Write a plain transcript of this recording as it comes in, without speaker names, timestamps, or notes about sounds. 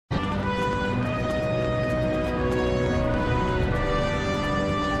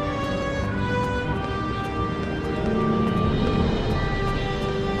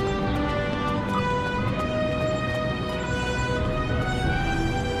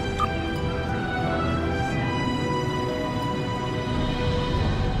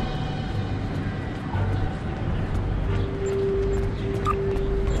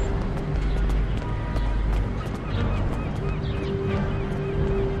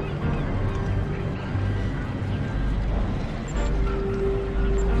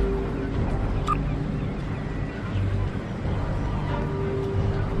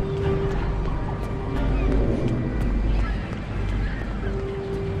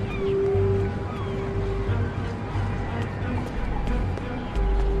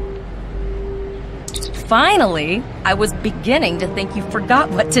Finally! I was beginning to think you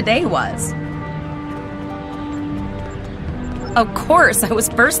forgot what today was. Of course, I was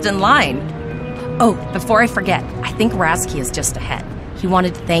first in line. Oh, before I forget, I think Rasky is just ahead. He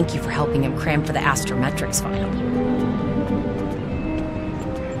wanted to thank you for helping him cram for the astrometrics final.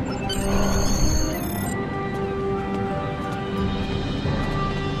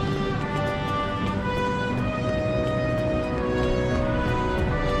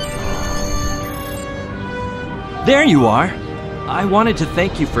 There you are! I wanted to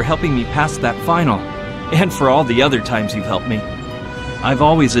thank you for helping me pass that final, and for all the other times you've helped me. I've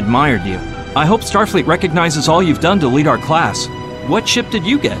always admired you. I hope Starfleet recognizes all you've done to lead our class. What ship did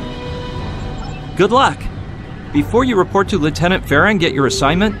you get? Good luck! Before you report to Lieutenant Farah and get your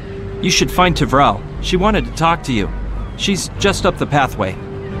assignment, you should find Tavrel. She wanted to talk to you. She's just up the pathway.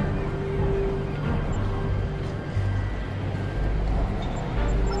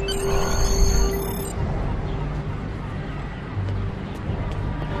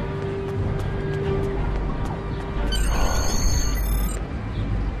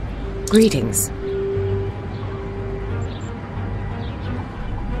 Greetings.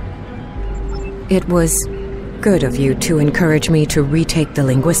 It was good of you to encourage me to retake the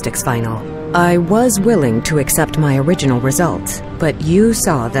linguistics final. I was willing to accept my original results, but you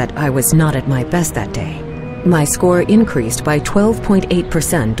saw that I was not at my best that day. My score increased by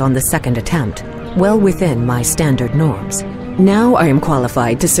 12.8% on the second attempt, well within my standard norms. Now I am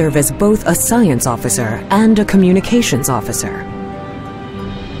qualified to serve as both a science officer and a communications officer.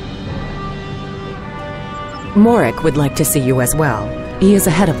 Morik would like to see you as well. He is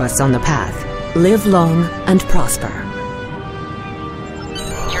ahead of us on the path. Live long and prosper.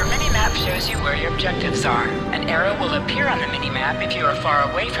 Your mini-map shows you where your objectives are. An arrow will appear on the mini-map if you are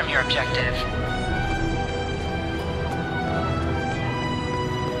far away from your objective.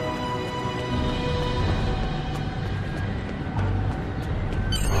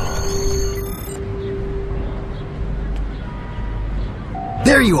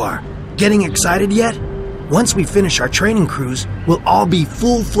 There you are! Getting excited yet? Once we finish our training cruise, we'll all be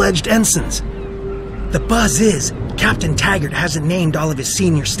full-fledged ensigns. The buzz is, Captain Taggart hasn't named all of his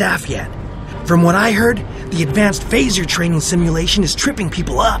senior staff yet. From what I heard, the advanced phaser training simulation is tripping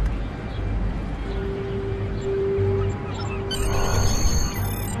people up.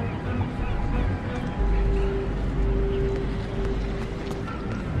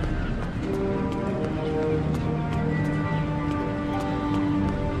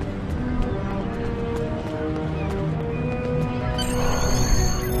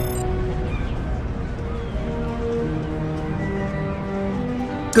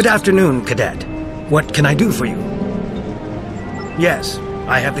 Good afternoon, Cadet. What can I do for you? Yes,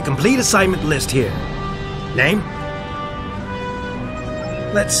 I have the complete assignment list here. Name?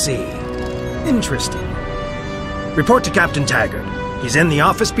 Let's see. Interesting. Report to Captain Taggart. He's in the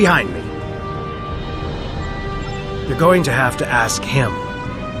office behind me. You're going to have to ask him.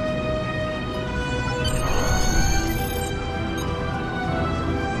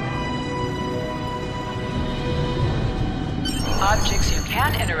 Objects you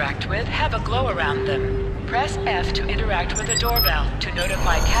can interact with have a glow around them. Press F to interact with a doorbell to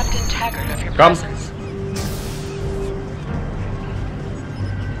notify Captain Taggart of your presence.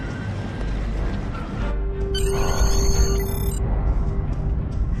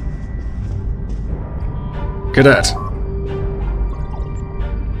 Cadet.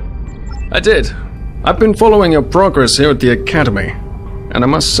 I did. I've been following your progress here at the Academy, and I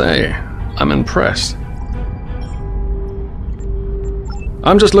must say, I'm impressed.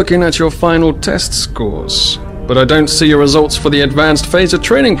 I'm just looking at your final test scores, but I don't see your results for the Advanced Phaser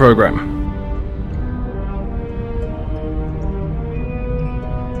Training Program.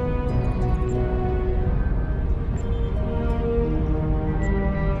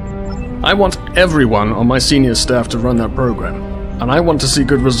 I want everyone on my senior staff to run that program, and I want to see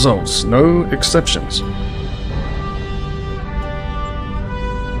good results, no exceptions.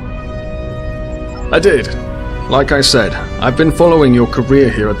 I did. Like I said, I've been following your career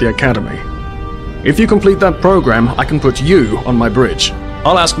here at the Academy. If you complete that program, I can put you on my bridge.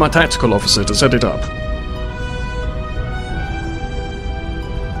 I'll ask my tactical officer to set it up.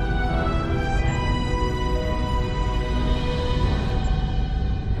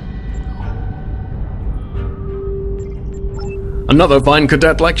 Another fine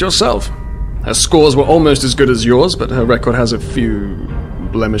cadet like yourself. Her scores were almost as good as yours, but her record has a few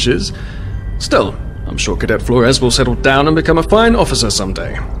blemishes. Still, I'm sure Cadet Flores will settle down and become a fine officer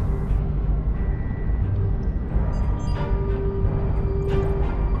someday.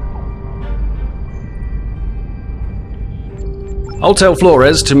 I'll tell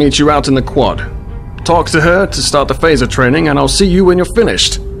Flores to meet you out in the quad. Talk to her to start the phaser training, and I'll see you when you're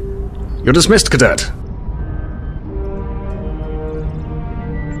finished. You're dismissed, Cadet.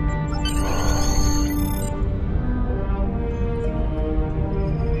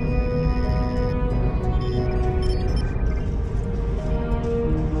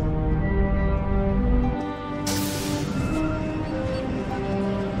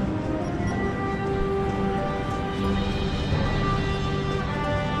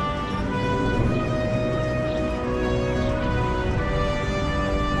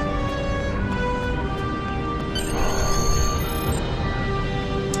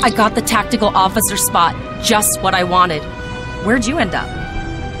 I got the tactical officer spot, just what I wanted. Where'd you end up?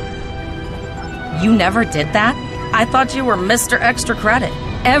 You never did that? I thought you were Mr. Extra Credit.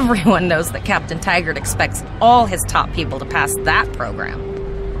 Everyone knows that Captain Taggart expects all his top people to pass that program.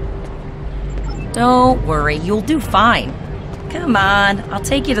 Don't worry, you'll do fine. Come on, I'll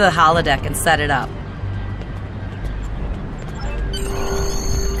take you to the holodeck and set it up.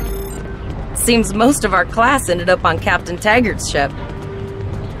 Seems most of our class ended up on Captain Taggart's ship.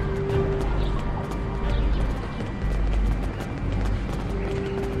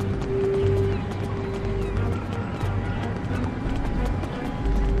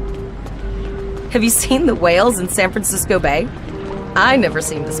 Have you seen the whales in San Francisco Bay? I never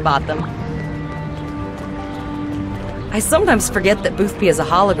seem to spot them. I sometimes forget that Boothby is a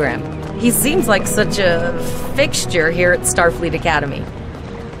hologram. He seems like such a fixture here at Starfleet Academy.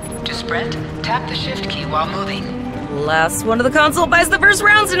 To sprint, tap the shift key while moving. Last one of the console buys the first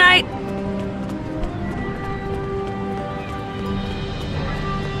round tonight!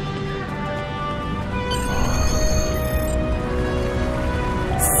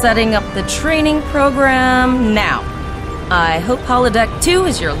 Setting up the training program now. I hope Holodeck 2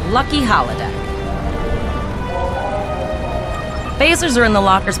 is your lucky holodeck. Phasers are in the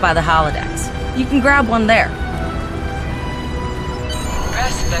lockers by the holodecks. You can grab one there.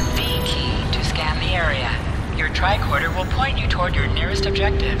 Press the V key to scan the area. Your tricorder will point you toward your nearest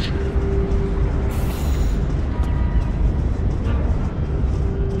objective.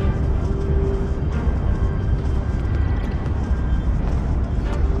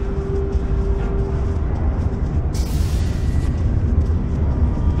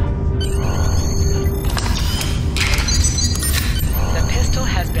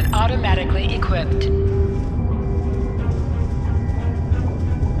 Automatically equipped. Move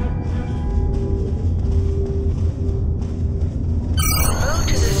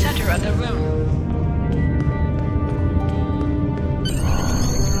to the center of the room.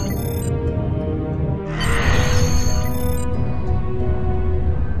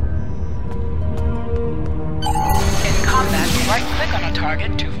 In combat, right-click on a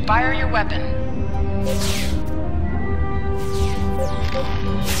target to fire your weapon.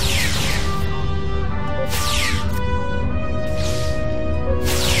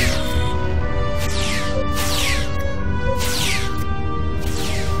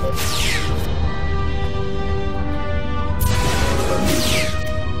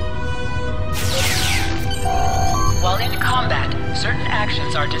 While in combat, certain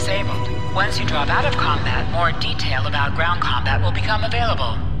actions are disabled. Once you drop out of combat, more detail about ground combat will become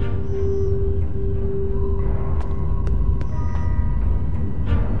available.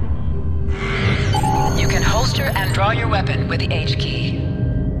 You can holster and draw your weapon with the H key.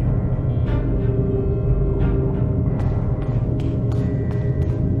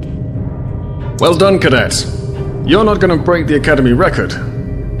 Well done, Cadet. You're not going to break the Academy record,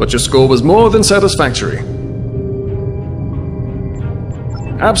 but your score was more than satisfactory.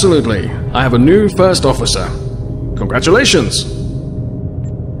 Absolutely. I have a new first officer. Congratulations!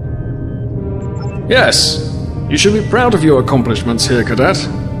 Yes, you should be proud of your accomplishments here, Cadet.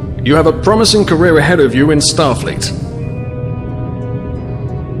 You have a promising career ahead of you in Starfleet.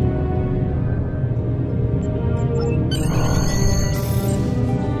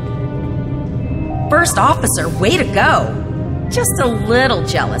 First officer, way to go! Just a little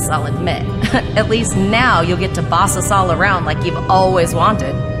jealous, I'll admit. At least now you'll get to boss us all around like you've always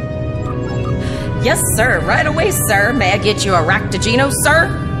wanted. Yes, sir. Right away, sir. May I get you a Ractigino, sir?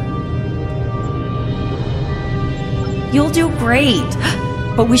 You'll do great.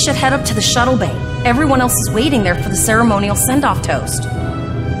 But we should head up to the shuttle bay. Everyone else is waiting there for the ceremonial send-off toast.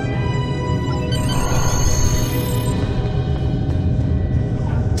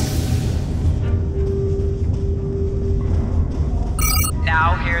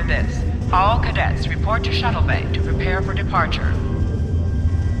 Now hear this. All cadets report to shuttle bay to prepare for departure.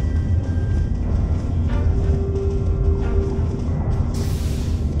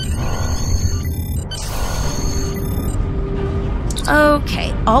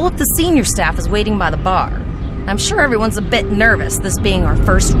 Okay, all of the senior staff is waiting by the bar. I'm sure everyone's a bit nervous, this being our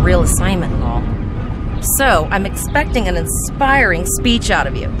first real assignment and all. So, I'm expecting an inspiring speech out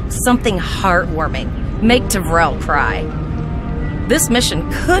of you. Something heartwarming. Make Tavrel cry. This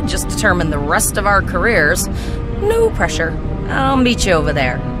mission could just determine the rest of our careers. No pressure. I'll meet you over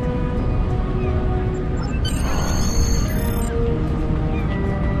there.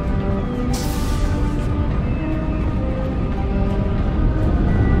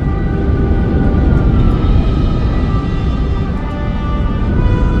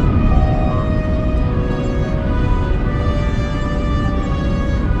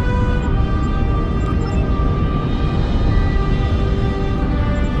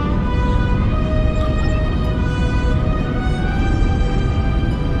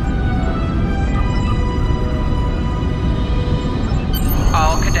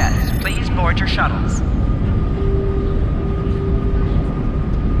 Your shuttles.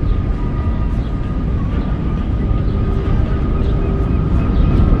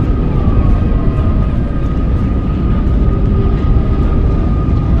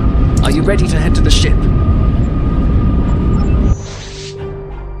 Are you ready to head to the ship?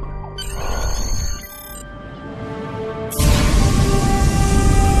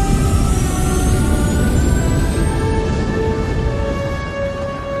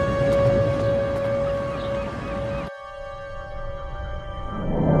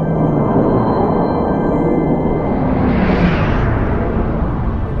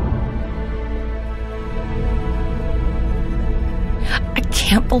 I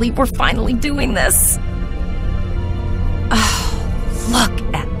can't believe we're finally doing this. Oh, look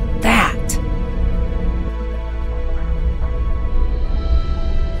at that.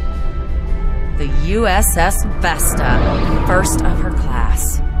 The USS Vesta, first of her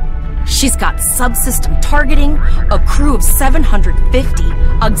class. She's got subsystem targeting, a crew of 750,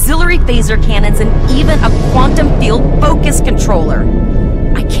 auxiliary phaser cannons, and even a quantum field focus controller.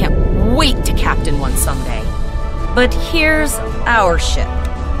 I can't wait to captain one someday. But here's our ship.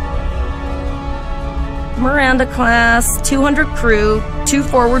 Miranda class, 200 crew, 2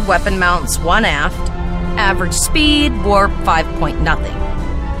 forward weapon mounts, 1 aft. Average speed, warp 5 point nothing.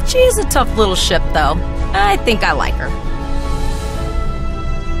 She's a tough little ship though. I think I like her.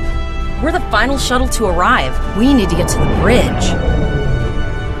 We're the final shuttle to arrive. We need to get to the bridge.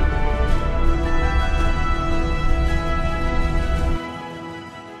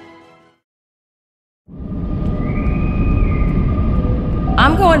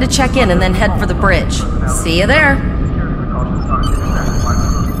 I'm going to check in and then head for the bridge. See you there.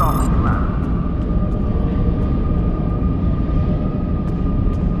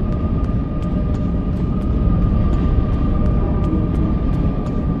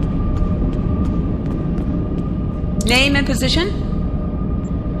 Name and position?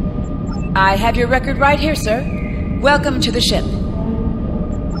 I have your record right here, sir. Welcome to the ship.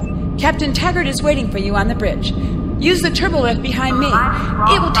 Captain Taggart is waiting for you on the bridge. Use the turbo lift behind me.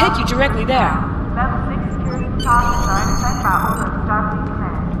 It will take you directly there. Level 6 security talk is starting to send out over Starfleet Command.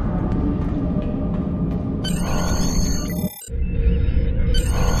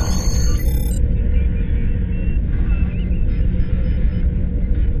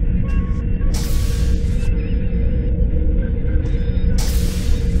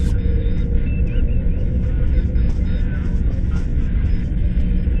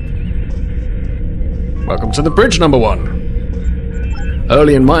 Welcome to the bridge, number 1.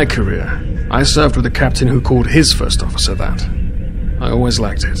 Early in my career, I served with a captain who called his first officer that. I always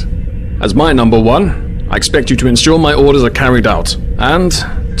liked it. As my number 1, I expect you to ensure my orders are carried out, and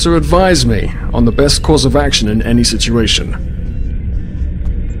to advise me on the best course of action in any situation.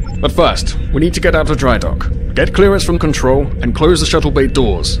 But first, we need to get out of dry dock, get clearance from control, and close the shuttle bay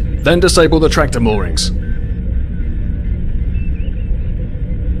doors, then disable the tractor moorings.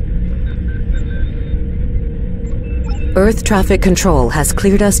 Earth traffic control has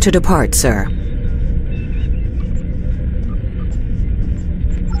cleared us to depart, sir.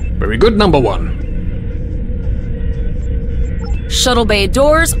 Very good, number 1. Shuttle bay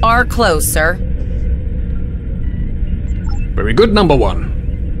doors are closed, sir. Very good, number 1.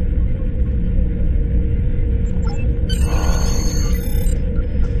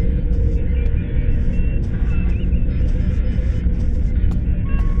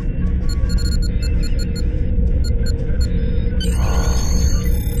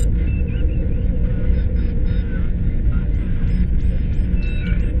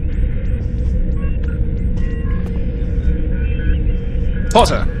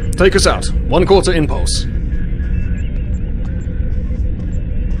 Potter, take us out. 1/4 impulse.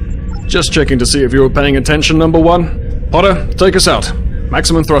 Just checking to see if you were paying attention, number 1. Potter, take us out.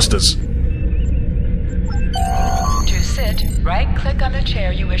 Maximum thrusters. To sit, right-click on the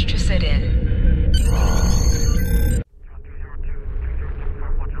chair you wish to sit in.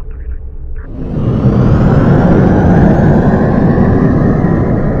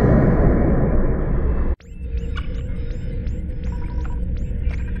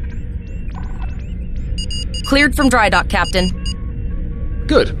 Cleared from dry dock, Captain.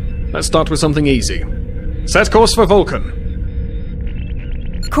 Good. Let's start with something easy. Set course for Vulcan.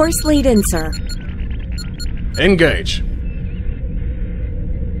 Course lead in, sir. Engage.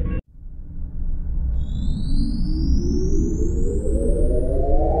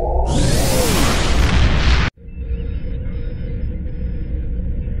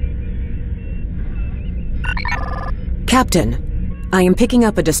 Captain, I am picking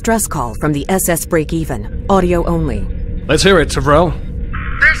up a distress call from the SS Break-Even. Audio only. Let's hear it, Tavrel.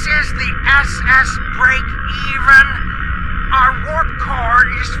 This is the SS Break-Even. Our warp core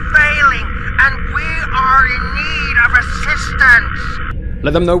is failing, and we are in need of assistance.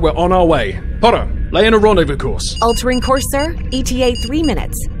 Let them know we're on our way. Potter, lay in a rendezvous course. Altering course, sir. ETA 3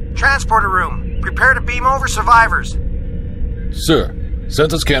 minutes. Transporter room. Prepare to beam over survivors. Sir,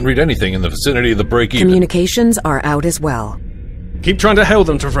 Census can't read anything in the vicinity of the break-even. Communications are out as well. Keep trying to hail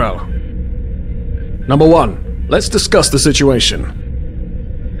them, Tavrel. Number 1, let's discuss the situation.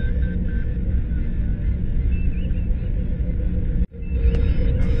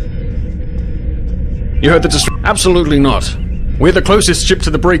 You heard the Absolutely not. We're the closest ship to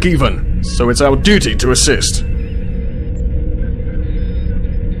the break-even, so it's our duty to assist.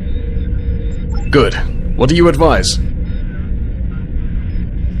 Good. What do you advise?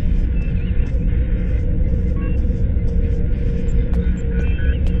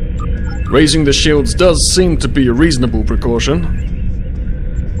 Raising the shields does seem to be a reasonable precaution.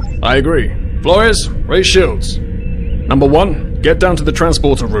 I agree. Flores, raise shields. Number 1, get down to the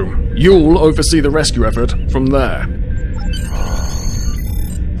transporter room. You'll oversee the rescue effort from there.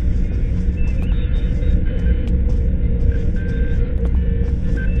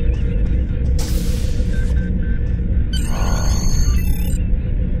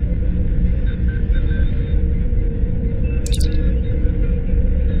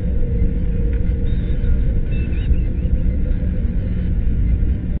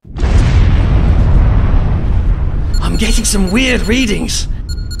 I'm getting some weird readings.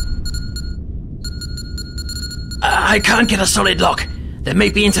 I can't get a solid lock. There may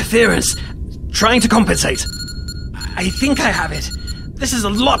be interference. Trying to compensate. I think I have it. This is a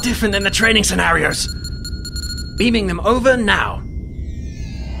lot different than the training scenarios. Beaming them over now.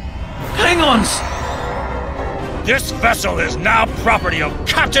 Klingons! This vessel is now property of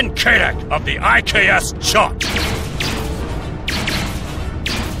Captain Kadek of the IKS Chart.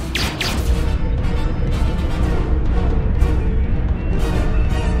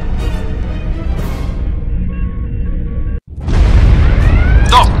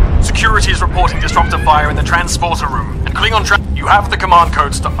 Security is reporting disruptor fire in the transporter room, and Klingon you have the command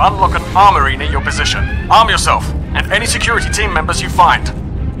codes to unlock an armory near your position. Arm yourself, and any security team members you find.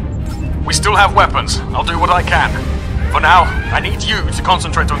 We still have weapons. I'll do what I can. For now, I need you to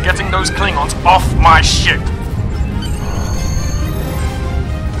concentrate on getting those Klingons off my ship.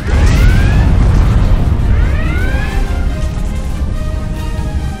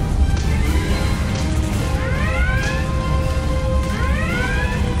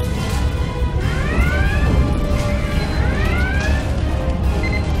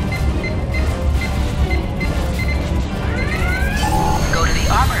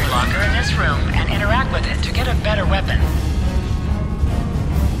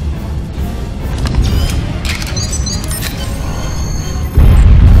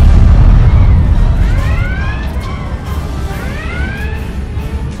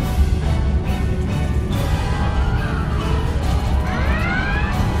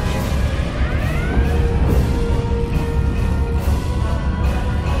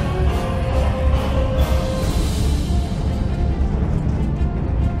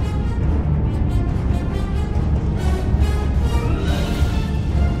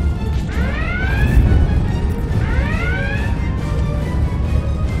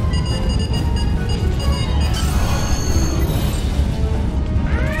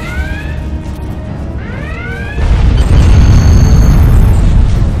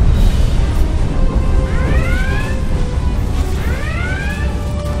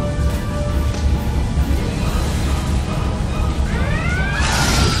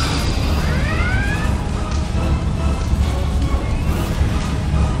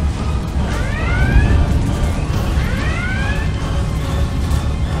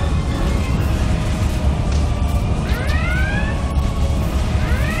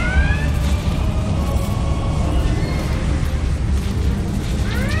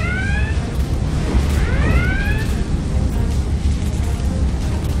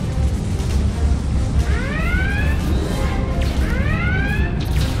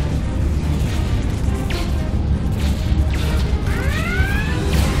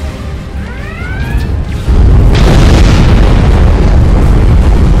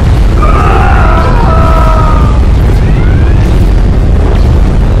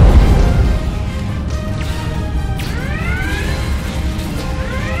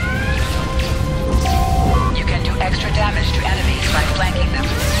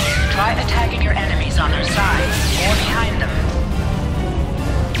 Try attacking your enemies on their side or behind them.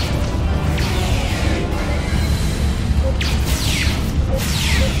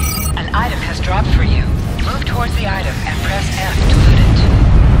 An item has dropped for you. Move towards the item and press F to loot it.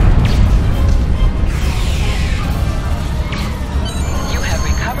 You have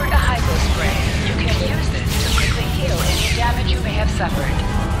recovered a hypo spray. You can use this to quickly heal any damage you may have suffered.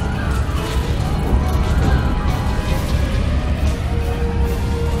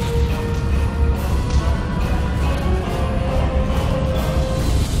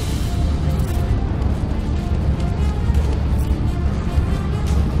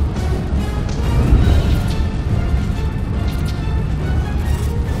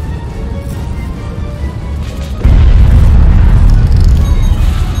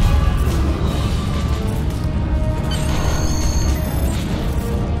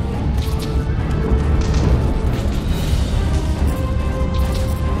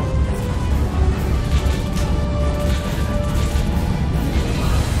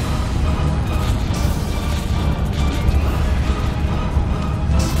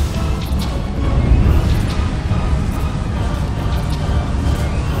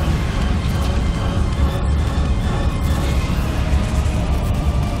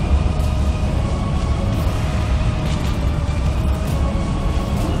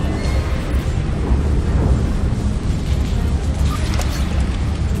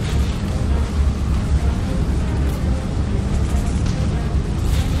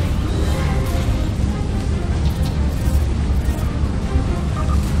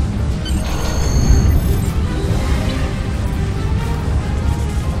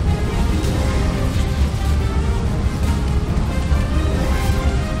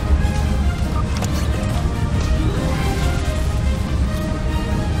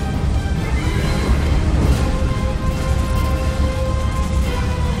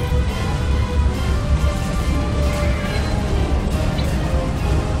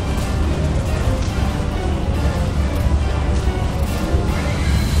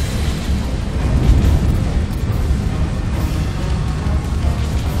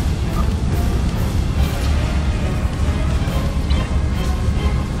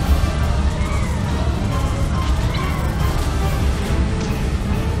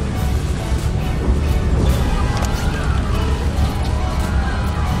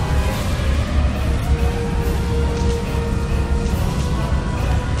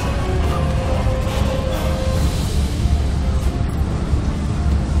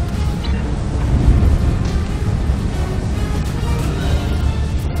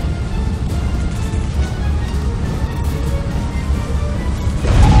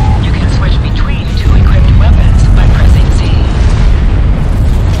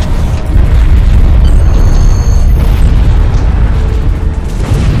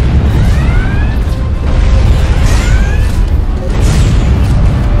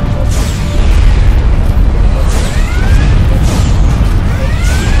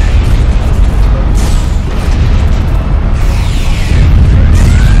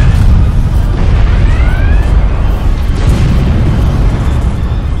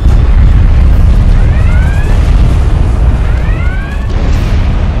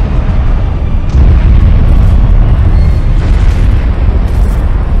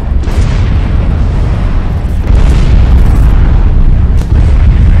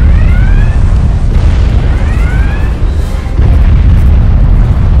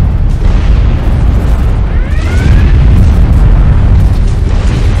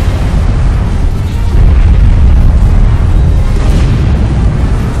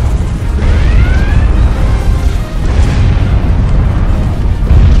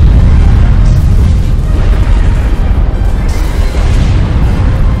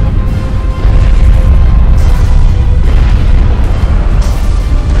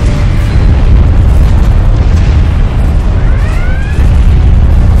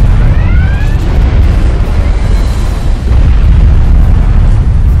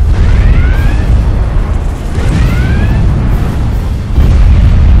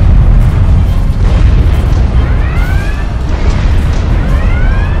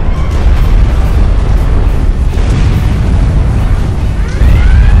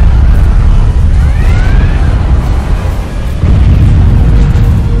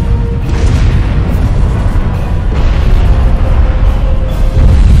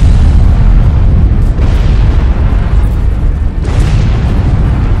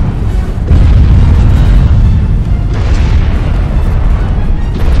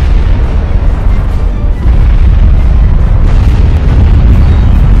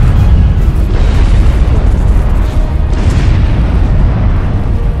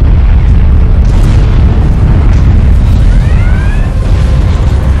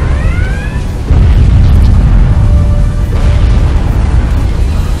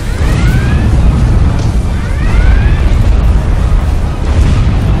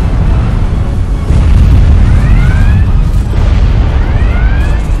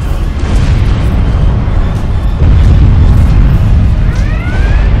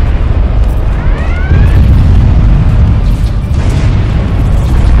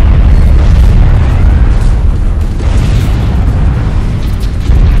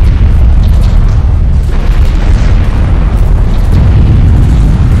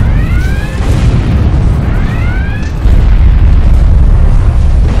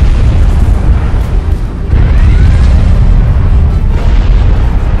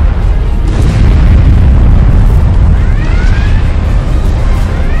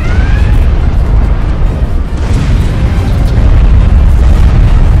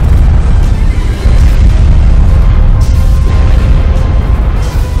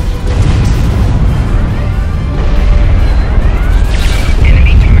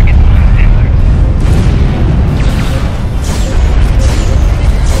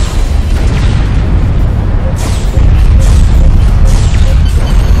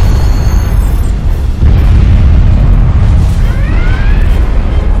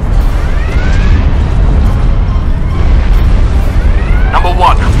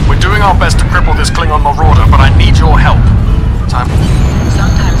 doing our best to cripple this Klingon marauder, but I need your help. Time.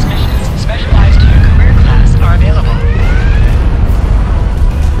 Sometimes missions specialized to your career class are available.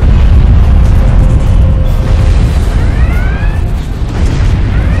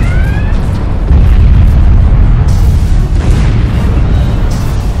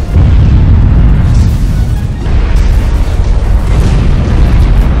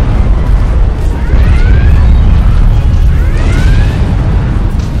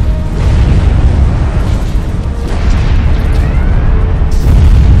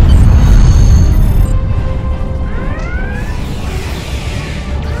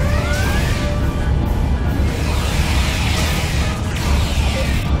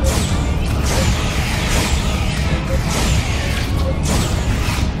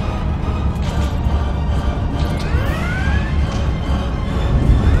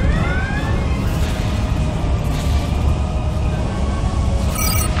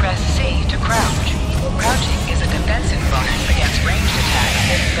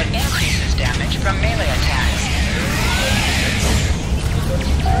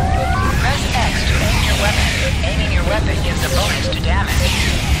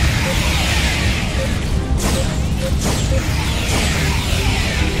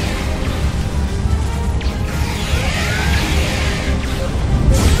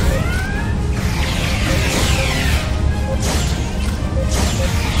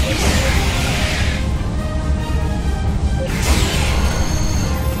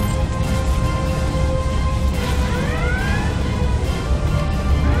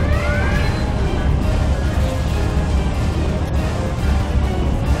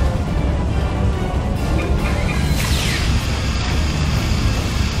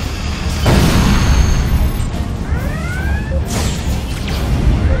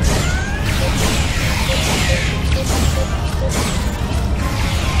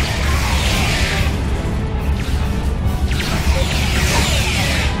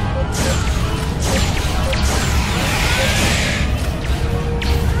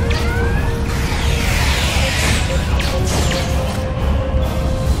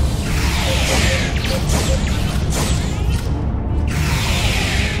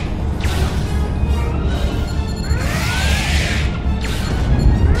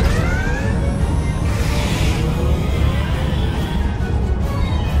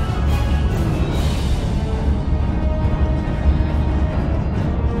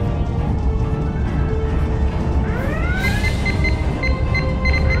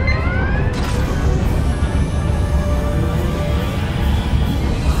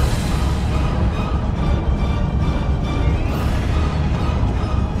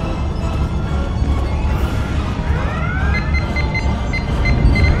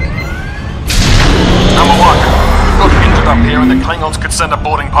 The Klingons could send a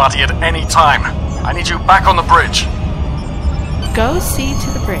boarding party at any time. I need you back on the bridge. Go see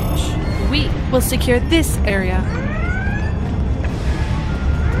to the bridge. We will secure this area.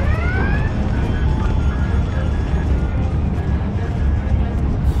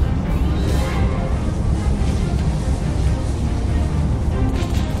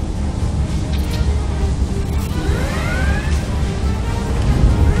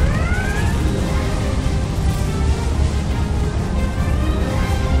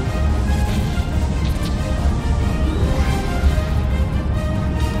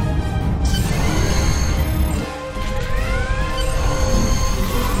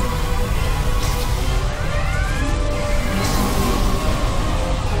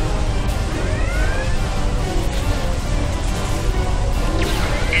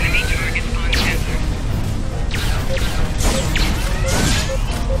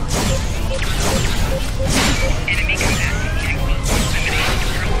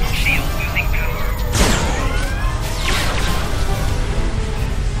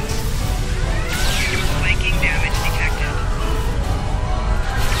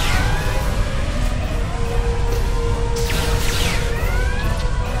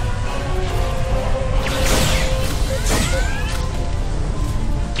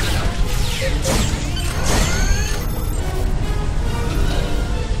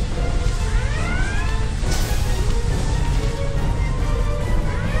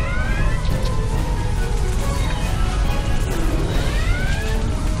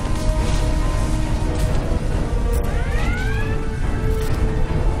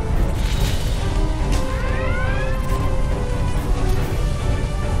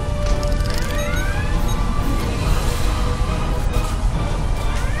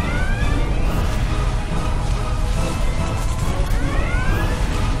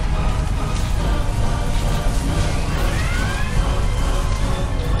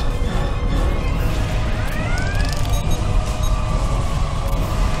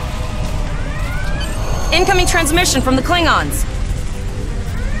 Incoming transmission from the Klingons.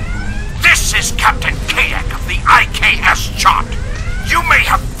 This is Captain Kadek of the IKS Chart. You may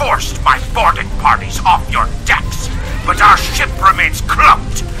have forced my boarding parties off your decks, but our ship remains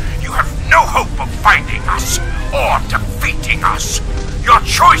cloaked. You have no hope of finding us or defeating us. Your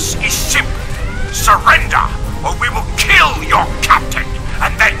choice is simple. Surrender, or we will kill your captain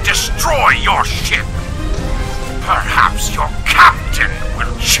and then destroy your ship. Perhaps your captain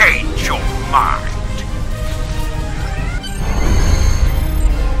will change your mind.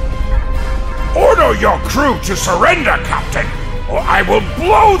 Order your crew to surrender, Captain, or I will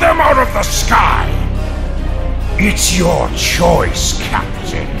blow them out of the sky. It's your choice,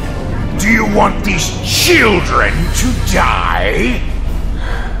 Captain. Do you want these children to die?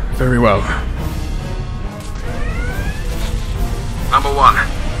 Very well. Number 1.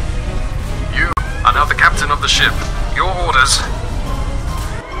 You are now the captain of the ship. Your orders.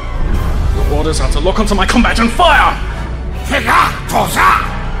 Your orders are to lock onto my combat and fire!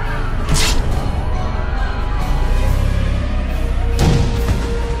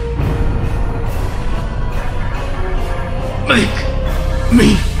 Make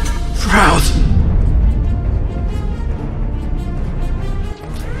me proud.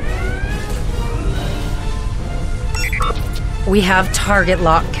 We have target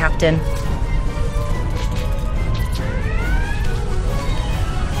lock, Captain.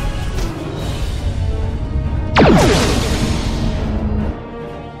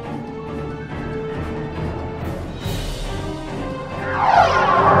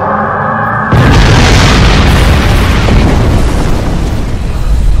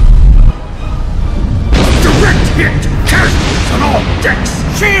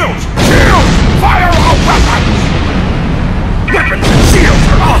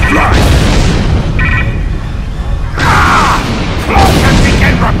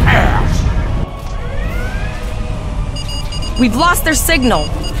 We've lost their signal.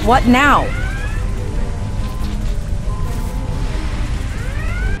 What now?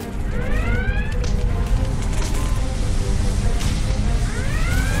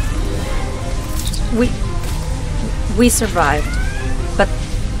 We survived. But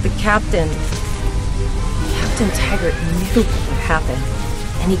the Captain Taggart knew what would happen.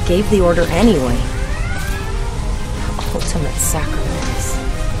 And he gave the order anyway. The ultimate sacrifice.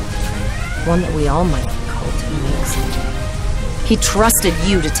 One that we all might be called to make someday. He trusted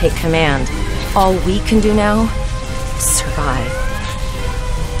you to take command. All we can do now is survive.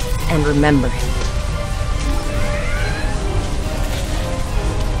 And remember him.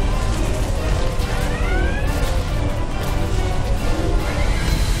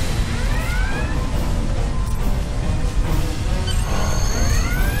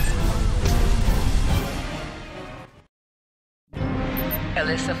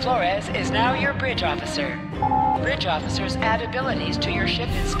 Alyssa Flores is now your bridge officer. Bridge officers add abilities to your ship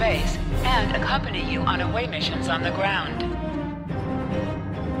in space and accompany you on away missions on the ground.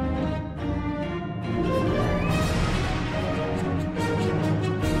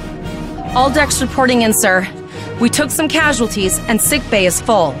 All decks reporting in, sir. We took some casualties and sickbay is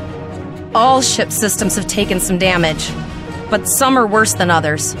full. All ship systems have taken some damage, but some are worse than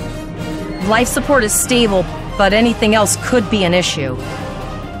others. Life support is stable, but anything else could be an issue.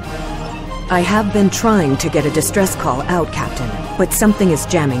 I have been trying to get a distress call out, Captain, but something is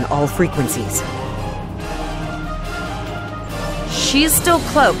jamming all frequencies. She's still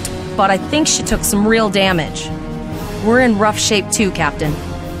cloaked, but I think she took some real damage. We're in rough shape too, Captain.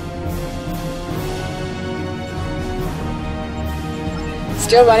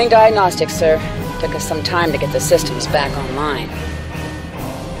 Still running diagnostics, sir. Took us some time to get the systems back online.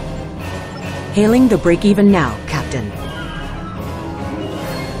 Hailing the break-even now, Captain.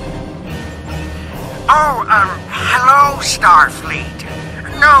 Oh, hello, Starfleet.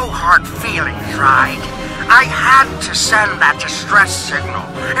 No hard feelings, right? I had to send that distress signal.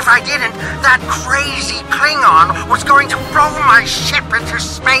 If I didn't, that crazy Klingon was going to blow my ship into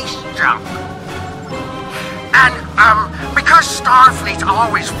space junk. And, because Starfleet's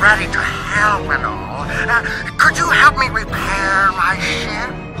always ready to help and all, could you help me repair my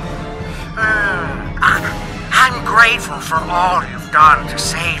ship? I'm grateful for all you've done to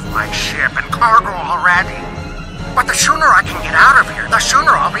save my ship and cargo already. But the sooner I can get out of here, the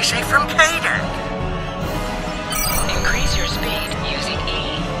sooner I'll be safe from Kadek. Increase your speed using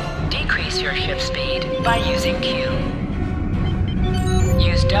E. Decrease your ship speed by using Q.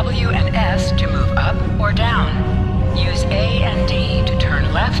 Use W and S to move up or down. Use A and D to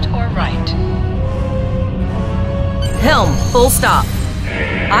turn left or right. Helm, full stop.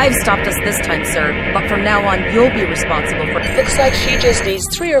 I've stopped us this time, sir, but from now on, you'll be responsible for... Looks like she just needs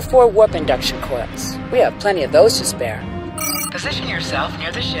 3 or 4 warp induction coils. We have plenty of those to spare. Position yourself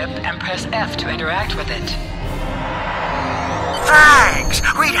near the ship and press F to interact with it. Thanks!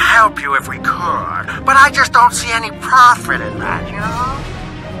 We'd help you if we could, but I just don't see any profit in that, you know?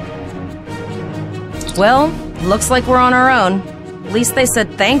 Well, looks like we're on our own. At least they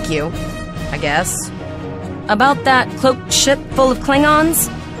said thank you, I guess. About that cloaked ship full of Klingons?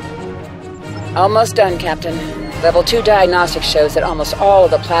 Almost done, Captain. Level 2 diagnostics shows that almost all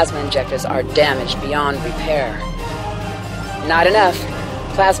of the plasma injectors are damaged beyond repair. Not enough.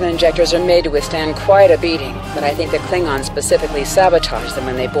 Plasma injectors are made to withstand quite a beating, but I think the Klingons specifically sabotaged them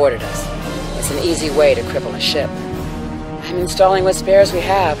when they boarded us. It's an easy way to cripple a ship. I'm installing what spares we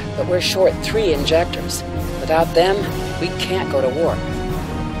have, but we're short 3 injectors. Without them, we can't go to warp.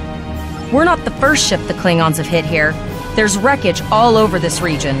 We're not the first ship the Klingons have hit here. There's wreckage all over this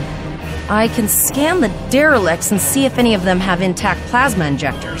region. I can scan the derelicts and see if any of them have intact plasma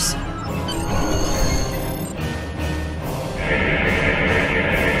injectors.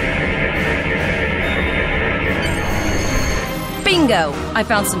 Bingo! I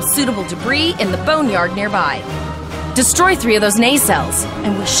found some suitable debris in the boneyard nearby. Destroy 3 of those nacelles,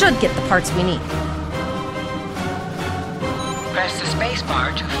 and we should get the parts we need. Press the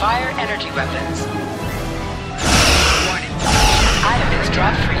spacebar to fire energy weapons. Warning. An item is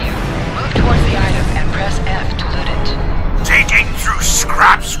dropped for you. Move towards the item and press F to loot it. Digging through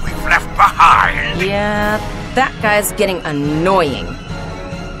scraps we've left behind. Yeah, that guy's getting annoying.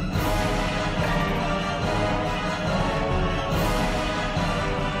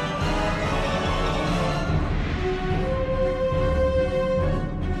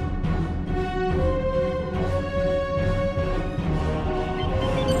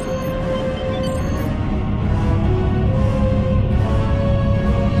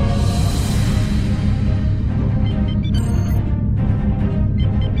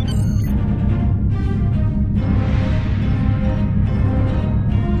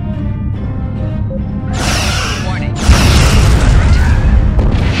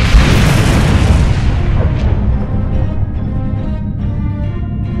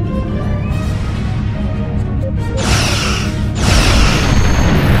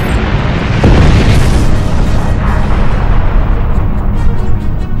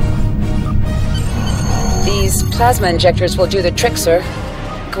 Plasma injectors will do the trick, sir.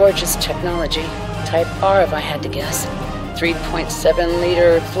 Gorgeous technology. Type R, if I had to guess.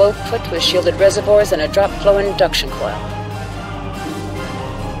 3.7-liter flow put with shielded reservoirs and a drop flow induction coil.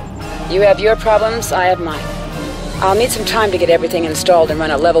 You have your problems, I have mine. I'll need some time to get everything installed and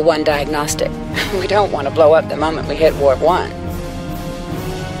run a level 1 diagnostic. We don't want to blow up the moment we hit warp 1.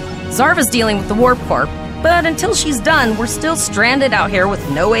 Zarva's dealing with the warp core, but until she's done, we're still stranded out here with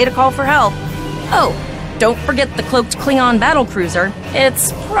no way to call for help. Oh, don't forget the cloaked Klingon battlecruiser.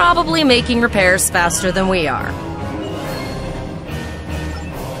 It's probably making repairs faster than we are.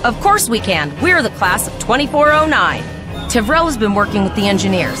 Of course we can. We're the class of 2409. Tivrel has been working with the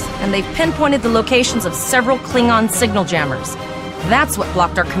engineers, and they've pinpointed the locations of several Klingon signal jammers. That's what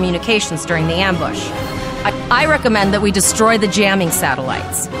blocked our communications during the ambush. I recommend that we destroy the jamming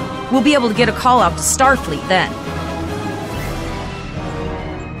satellites. We'll be able to get a call out to Starfleet then.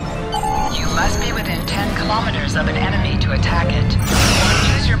 You must be within 10 kilometers of an enemy to attack it. Or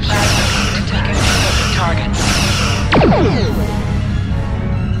use your plasma beam to take control of the targets.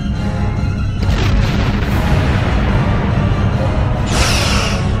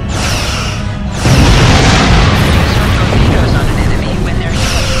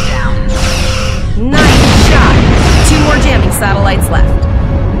 Jamming satellites left.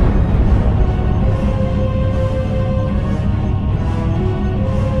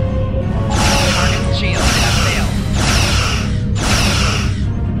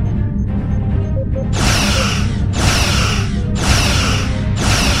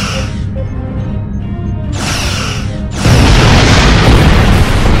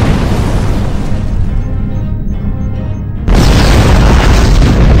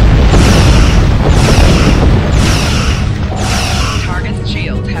 Target's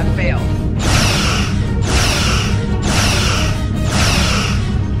shields have failed.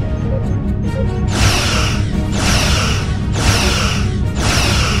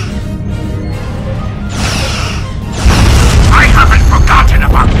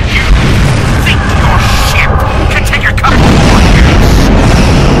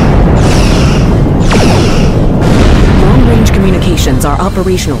 Are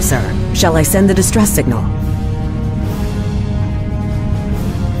operational, sir. Shall I send the distress signal?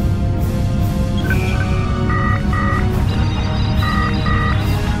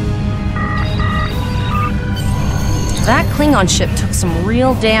 That Klingon ship took some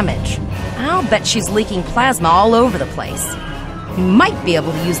real damage. I'll bet she's leaking plasma all over the place. We might be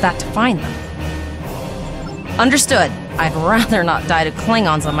able to use that to find them. Understood. I'd rather not die to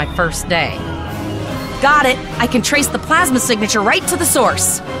Klingons on my first day. Got it! I can trace the plasma signature right to the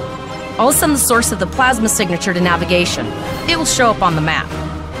source. I'll send the source of the plasma signature to navigation. It will show up on the map.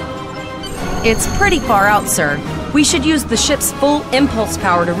 It's pretty far out, sir. We should use the ship's full impulse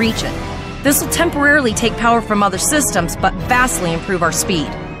power to reach it. This will temporarily take power from other systems, but vastly improve our speed.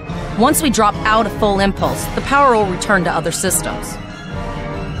 Once we drop out of full impulse, the power will return to other systems.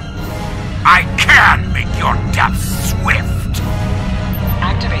 I can make your death swift!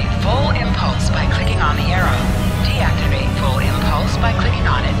 Activate full impulse by clicking on the arrow. Deactivate full impulse by clicking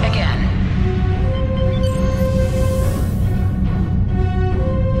on it again.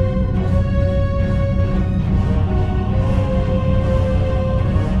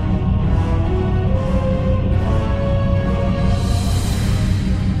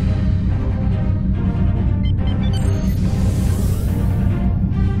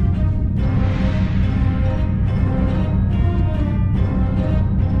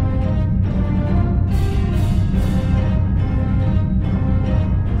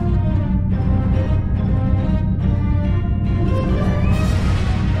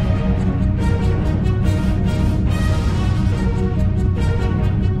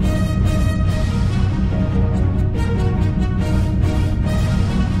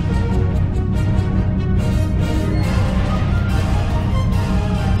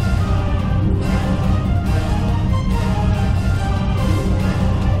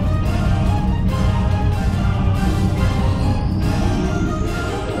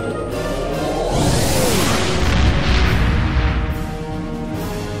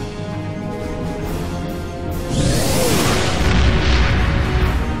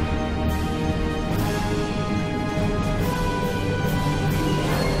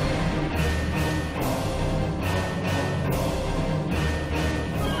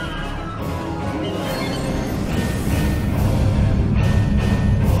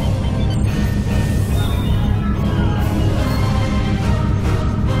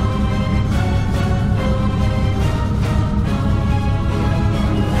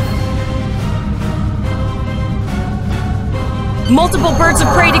 Multiple birds of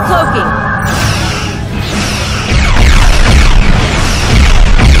prey decloaking.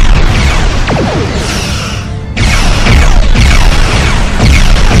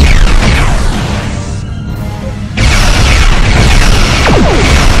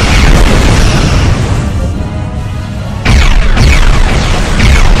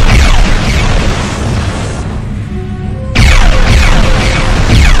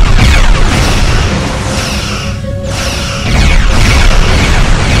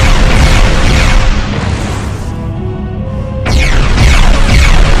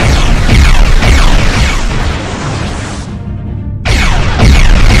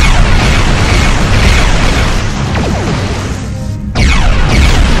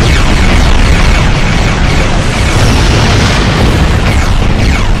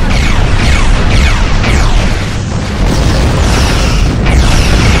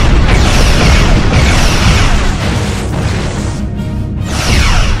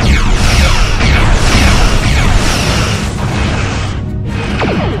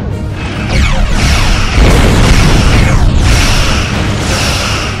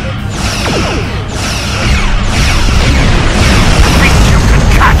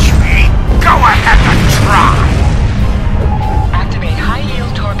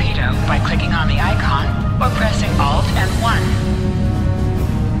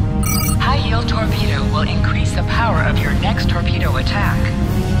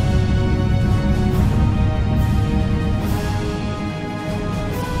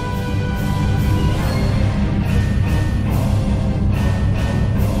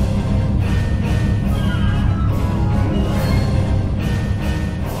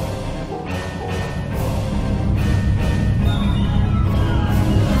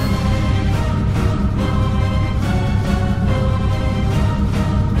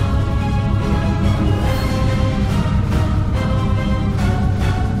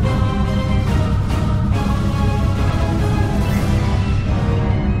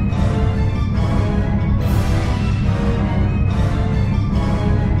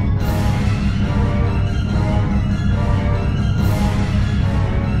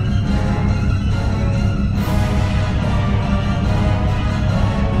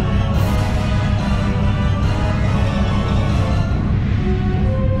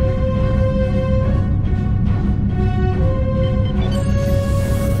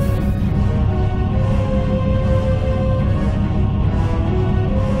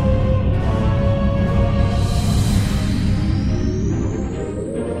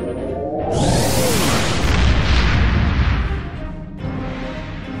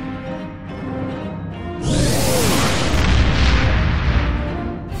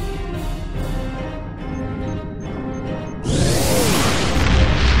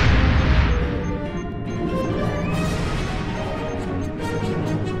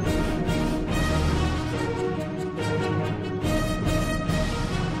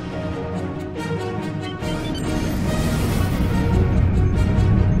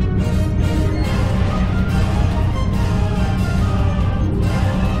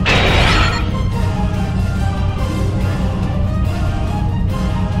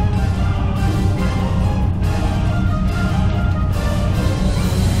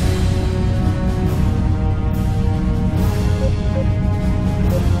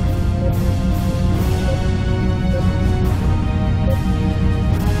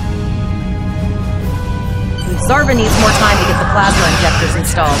 Zarva needs more time to get the plasma injectors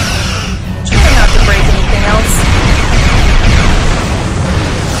installed. Try not to break anything else.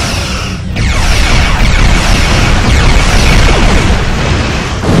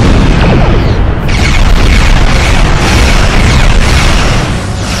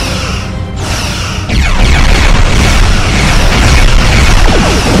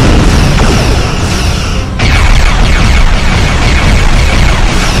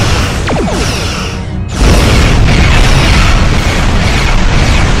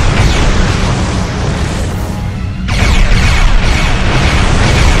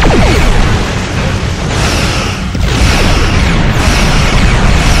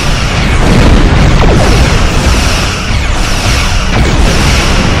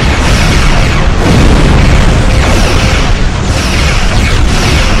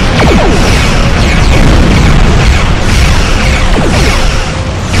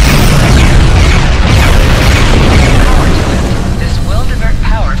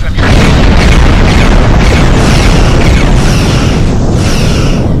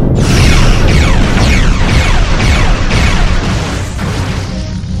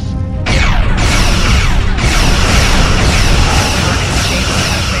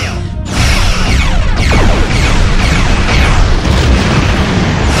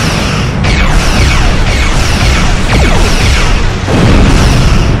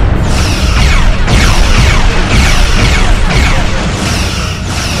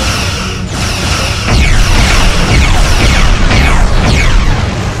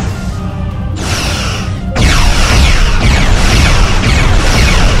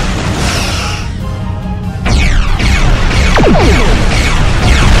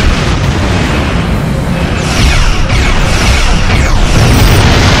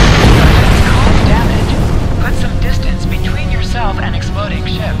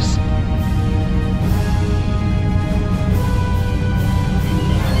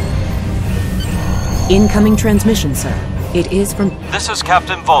 Incoming transmission, sir. It is from... This is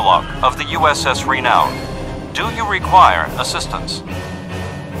Captain Volok of the USS Renown. Do you require assistance?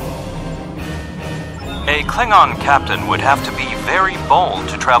 A Klingon captain would have to be very bold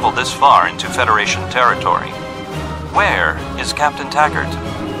to travel this far into Federation territory. Where is Captain Taggart?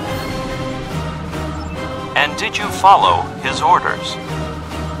 And did you follow his orders?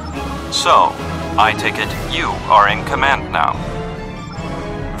 So, I take it you are in command now.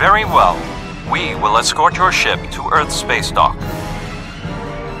 Very well. We will escort your ship to Earth's space dock.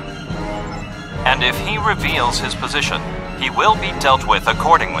 And if he reveals his position, he will be dealt with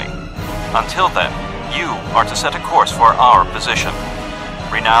accordingly. Until then, you are to set a course for our position.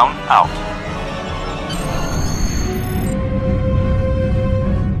 Renown out.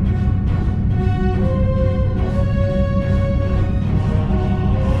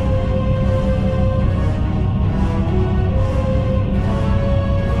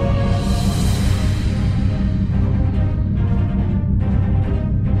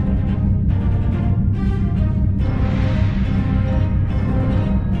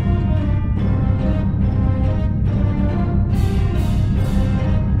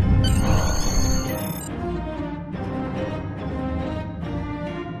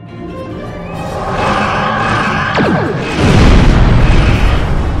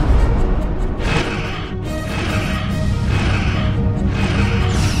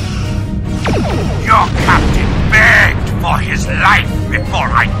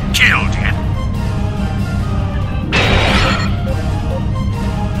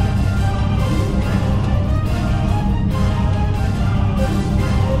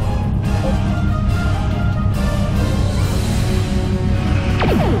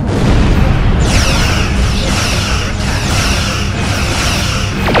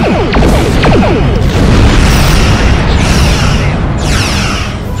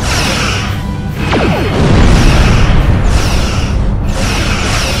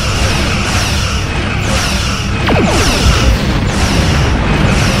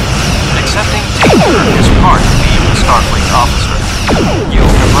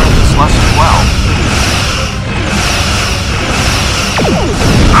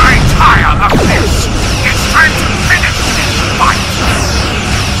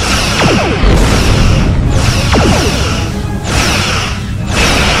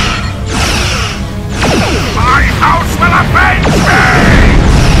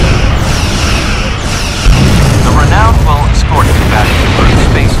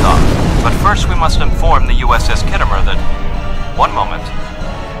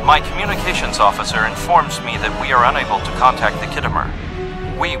 Officer informs me that we are unable to contact the Kittimer.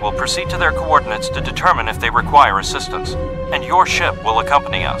 We will proceed to their coordinates to determine if they require assistance, and your ship will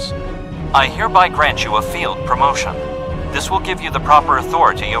accompany us. I hereby grant you a field promotion. This will give you the proper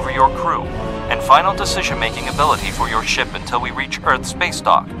authority over your crew, and final decision-making ability for your ship until we reach Earth space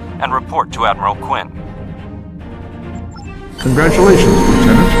dock and report to Admiral Quinn. Congratulations,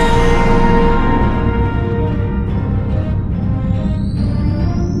 Lieutenant.